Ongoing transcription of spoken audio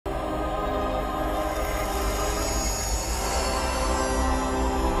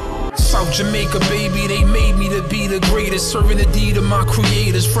South Jamaica, baby, they made me to be the greatest. Serving the deed of my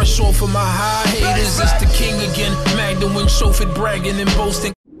creators, fresh off of my high haters. It's the king again, Magdalene, chauffeured, bragging and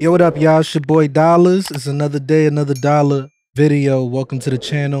boasting. Yo, what up, y'all? It's your boy Dollars. It's another day, another dollar video. Welcome to the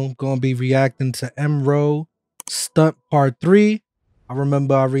channel. Gonna be reacting to M-Row Stunt Part 3. I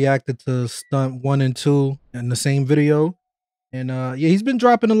remember I reacted to Stunt 1 and 2 in the same video. And yeah, he's been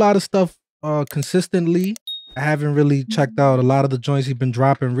dropping a lot of stuff consistently. I haven't really checked out a lot of the joints he's been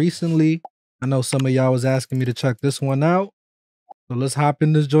dropping recently. I know some of y'all was asking me to check this one out. So let's hop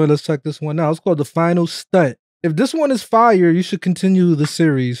in this joint. Let's check this one out. It's called The Final Stunt. If this one is fire, you should continue the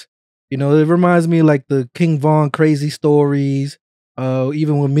series. You know, it reminds me like the King Von crazy stories.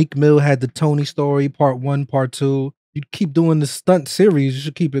 Even when Meek Mill had the Tony story, part 1, part 2. You keep doing the Stunt series, you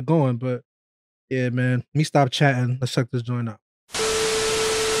should keep it going. But yeah, man, let me stop chatting. Let's check this joint out.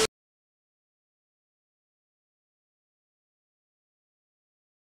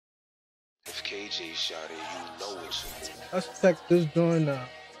 If KJ shot it, you know what you do. Let's check this joint out.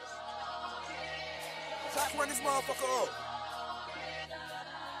 Run this motherfucker up.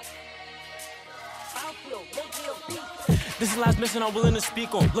 This is the last mission I'm willing to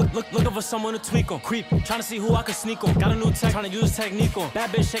speak on. Looking for someone to tweak on. Creep, trying to see who I can sneak on. Got a new tech, trying to use technique on. Bad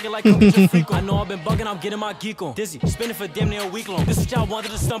bitch shaking like a freak on. I know I've been bugging, I'm getting my geek on. Dizzy, spinning for damn near a week long. This is y'all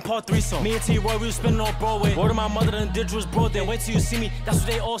wanted to Stunt Part 3 song. Me and T-Roy, we was spinning on Broadway. Word of my mother, the individuals broad there. Wait till you see me, that's what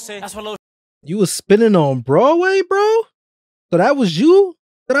they all say. That's what You was spinning on Broadway, bro? So that was you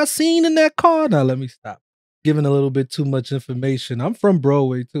that I seen in that car? Now let me stop. Giving a little bit too much information. I'm from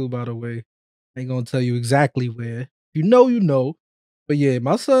Broadway too, by the way. I ain't gonna tell you exactly where. You know, you know. But yeah,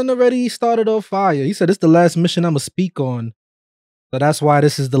 my son already started off fire. He said it's the last mission I'ma speak on. So that's why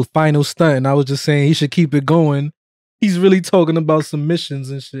this is the final stunt. And I was just saying he should keep it going. He's really talking about some missions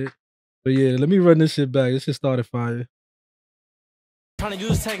and shit. But yeah, let me run this shit back. This shit started fire. trying to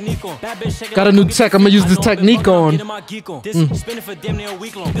use technique on. Bad bitch shaking got a new tech. I'm gonna use this technique on. Spinning for damn near a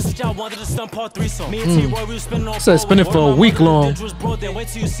week long. This is y'all wanted to Stunt Part 3 song. Me and T-Roy, we was spinning on. Said spinning for a week long. Wait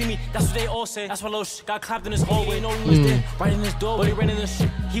till you see me. That's what they all say. That's why little shit got clapped in his hallway. No we was there, right in his door. But he ran in the shit.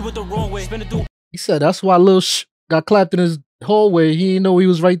 He went the wrong way. Spinning through. He said that's why little got clapped in his hallway. He didn't know he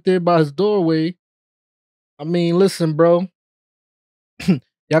was right there by his doorway. I mean, listen, bro.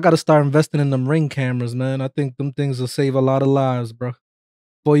 Y'all gotta start investing in them Ring cameras, man. I think them things will save a lot of lives, bro.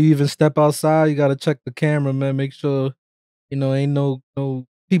 Before you even step outside, you gotta check the camera, man. Make sure, you know, ain't no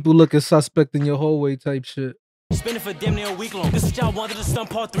people looking suspect in your hallway type shit. Spinning for damn near a week long. This is y'all wanted to Stunt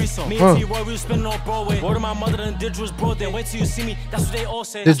Part 3 song. Me and T-Roy, we was spinning on Broadway. Word of my mother, the drill's broad day. Wait till you see me. That's what they all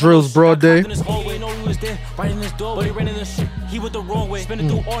say. This drill's broad day. No we was there, right in his door. But he ran in the shit. He went the wrong way. Spinning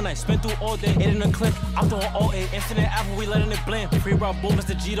through all night, spin through all day. Ate in a clip, I'm throwing all 8. Infinite apple, we letting it blend. Free route boom,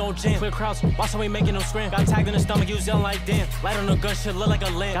 Mr. G don't jam. Clear crowds, watch how we making them scram. Got tagged in the stomach, he was yelling like damn. Light on the gun, shit look like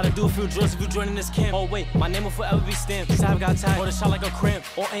a lamb. Gotta do a few drills if you joining this camp. Oh wait, my name will forever be stamped. Sab got tagged, or the shot like a cramp.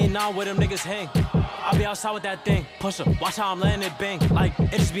 Or ain't now where them niggas hang. I'll be outside with that thing. Push up, watch how I'm letting it bang. Like,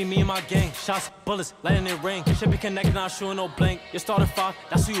 it just be me and my gang. Shots, bullets, letting it ring. Should be connected, not shooting no blank. You started 5,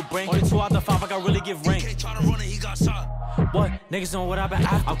 that's who you bring. Only 2 out the 5, I got really give rank. He got shot. What? Niggas know what I've been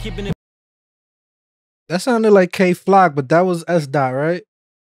after. I'm keeping it. That sounded like K Flock, but that was S Dot, right?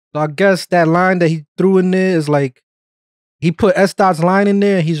 So I guess that line that he threw in there is like, he put S Dot's line in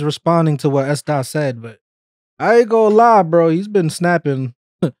there and he's responding to what S Dot said. But I ain't gonna lie, bro. He's been snapping.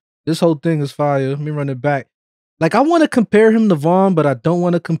 This whole thing is fire. Let me run it back. Like, I want to compare him to Vaughn, but I don't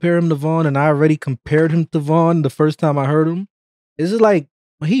want to compare him to Vaughn. And I already compared him to Vaughn the first time I heard him. It's like,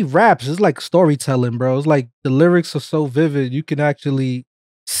 when he raps, it's like storytelling, bro. It's like the lyrics are so vivid. You can actually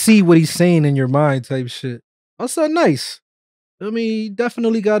see what he's saying in your mind type shit. That's so nice. I mean, he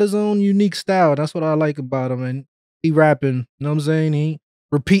definitely got his own unique style. That's what I like about him. And he rapping, you know what I'm saying? He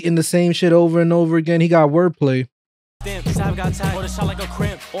repeating the same shit over and over again. He got wordplay. Damn, Sab got tagged, or the shot like a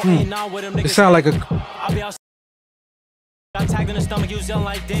cramp. Or ain't now where them niggas. It sound like a... I'll be outside. Got tagged in the stomach, he was yelling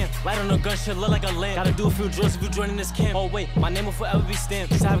like damn. Light on the gun, shit look like a lamb. Gotta do a few drills if you joining this camp. Oh wait, my name will forever be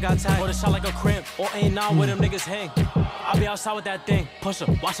stamped. Sab got tagged, or the shot like a cramp. Or ain't now where them niggas hang. I'll be outside with that thing. Push up,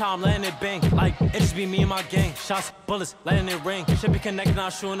 watch how I'm letting it bang. Like, it just be me and my gang. Shots, bullets, letting it ring. Should be connected,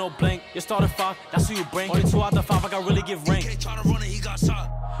 not shooting no blank. You started 5, that's who you bring. Only 2 out the 5, I got really give rank. He got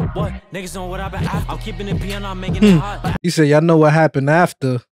shot. What? Niggas know what I've been after. I'm keeping it beyond, I'm making it hot. He said, y'all know what happened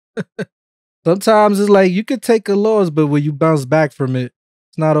after. Sometimes it's like you could take a loss, but when you bounce back from it,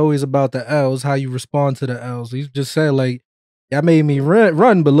 it's not always about the L's, how you respond to the L's. He just said, like, y'all made me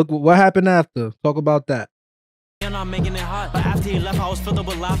run, but look what happened after. Talk about that. I'm not making it hot. But after he left, I was filled up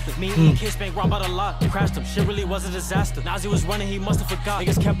with laughter. Me and Kiss bank round about a lot. Crashed him, shit really was a disaster. Now as he was running, he must have forgot.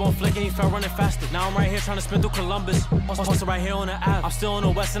 Niggas kept on flicking, he felt running faster. Now I'm right here trying to spin through Columbus. Posted right here on the app. I'm still on the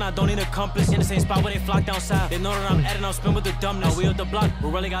west and I don't need a compass. In the same spot where they flock down south. They know that I'm editing, I'm spin with the dumbness. Now we up the block, we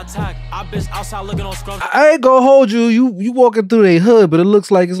really got tagged. I bitch outside looking on scrubs. I ain't gonna hold you. You walking through their hood, but it looks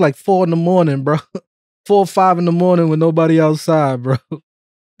like it's like 4 in the morning, bro. 4 or 5 in the morning with nobody outside, bro.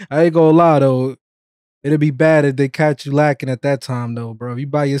 I ain't gonna lie though. It'd be bad if they catch you lacking at that time though, bro. If you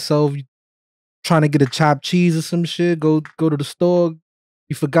by yourself, you trying to get a chopped cheese or some shit, go to the store,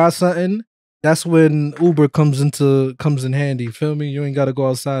 you forgot something. That's when Uber comes in handy. Feel me? You ain't gotta go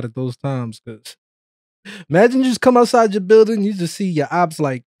outside at those times. Cause imagine you just come outside your building, you just see your ops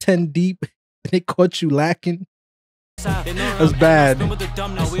like 10 deep, and they caught you lacking. That's bad.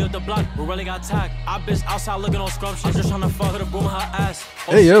 We up the block, we really got tagged. I bitch outside looking on scrubs. I'm just trying to fuck her, broom her ass.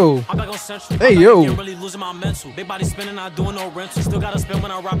 Hey yo. I'm back on Central. Hey yo. I'm really losing my mental. Big body spinning, not doing no rental. Still gotta spin when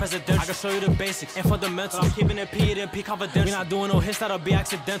I rap presidential. I can show you the basics and fundamental. I'm keeping it P, it and P confidential. We not doing no hits that'll be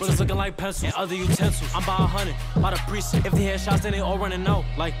accidental. It's looking like pencils and other utensils. I'm by 100, by the precinct. If they hear shots, then they all running out.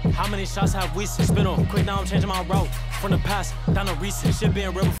 Like, how many shots have we seen? Spin on quick, now I'm changing my route. From the past, down to recent. Shit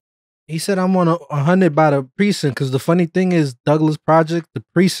being real. He said I'm on 100 by the precinct, because the funny thing is Douglas Project, the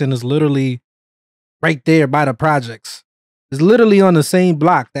precinct is literally right there by the projects. It's literally on the same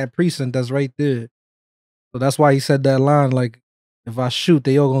block, that precinct that's right there. So that's why he said that line, like, if I shoot,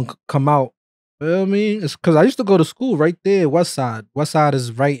 they all gonna come out. Feel me? It's because I used to go to school right there, West Side. West Side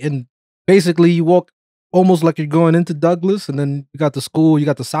is right in, basically you walk almost like you're going into Douglas, and then you got the school, you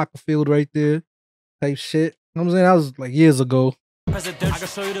got the soccer field right there, type shit. You know what I'm saying? That was like years ago. I can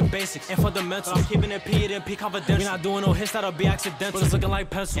show you the basics and fundamental. I'm keeping it P, it and P confidential. We not doing no hits that'll be accidental. It's looking like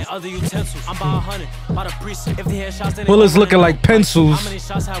pencils and other utensils. I'm by 100, by the precinct. If they hear shots, then bullets looking like pencils. How many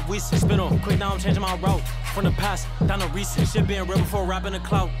shots have we seen? Spin on quick, now I'm changing my route. From the past, down to recent. Shit being real before rapping the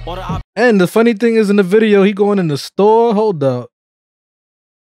clout. And the funny thing is, in the video, he going in the store. Hold up.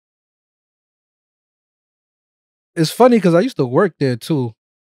 It's funny because I used to work there too.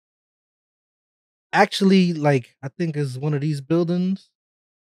 Actually, like, I think it's one of these buildings.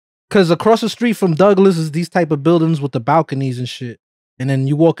 Because across the street from Douglas is these type of buildings with the balconies and shit. And then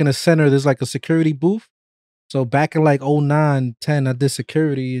you walk in the center, there's like a security booth. So back in like 09, 10, I did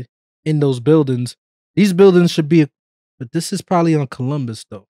security in those buildings. These buildings should be, but this is probably on Columbus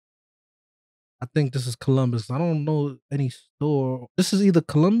though. I think this is Columbus. I don't know any store. This is either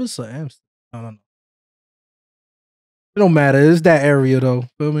Columbus or Amsterdam. I don't know. It don't matter. It's that area though.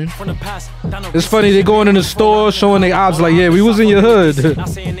 Feel me? It's funny, they going in the store showing their ops like, yeah, we was in your hood. Not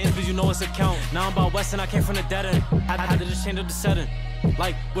saying names, but you know it's a count. Now I'm about West and I came from the dead end. I had to just change up the setting.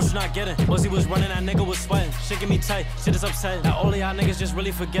 Like, what you not getting? Was he was running, that nigga was sweating. Shit get me tight, shit is upsetting. That all of y'all niggas just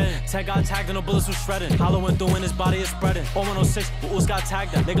really forgetting. Tech got tagged and the bullets was shredding. Hollow went through and his body is spreading. 4106, but Oos got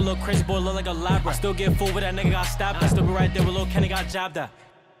tagged at. Nigga look crazy, boy, look like a lab rat. Still get fooled with that nigga got stabbed at. Still be right there with Lil Kenny got jabbed at.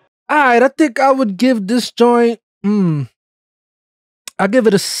 Alright, I think I would give this joint, I give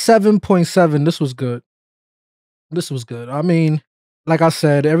it a 7.7. This was good. This was good. I mean, like I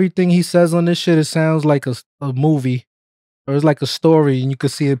said, everything he says on this shit, it sounds like a movie. Or it's like a story, and you could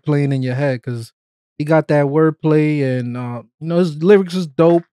see it playing in your head, because he got that wordplay, and you know, his lyrics is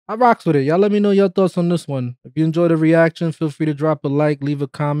dope. I rocks with it. Y'all let me know your thoughts on this one. If you enjoyed the reaction, feel free to drop a like, leave a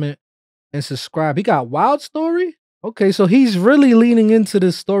comment, and subscribe. He got Wild Story? Okay, so he's really leaning into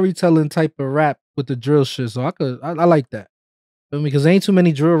this storytelling type of rap with the drill shit. So I like that. Because ain't too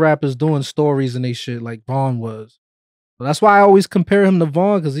many drill rappers doing stories and they shit like Vaughn was. So that's why I always compare him to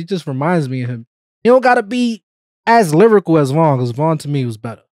Vaughn, because he just reminds me of him. He don't gotta be as lyrical as Vaughn, because Vaughn to me was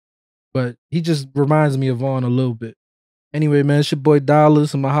better. But he just reminds me of Vaughn a little bit. Anyway, man, it's your boy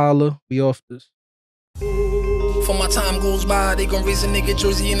Dollars and Mahala. We off this. For my time goes by, they gon' raise a nigga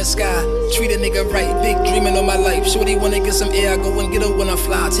jersey in the sky. Treat a nigga right, big dreaming on my life. Shorty wanna get some air, I go and get her when I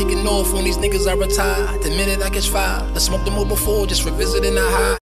fly. Taking off on these niggas I retire. The minute I catch fire, I smoked them all before, just revisiting the high.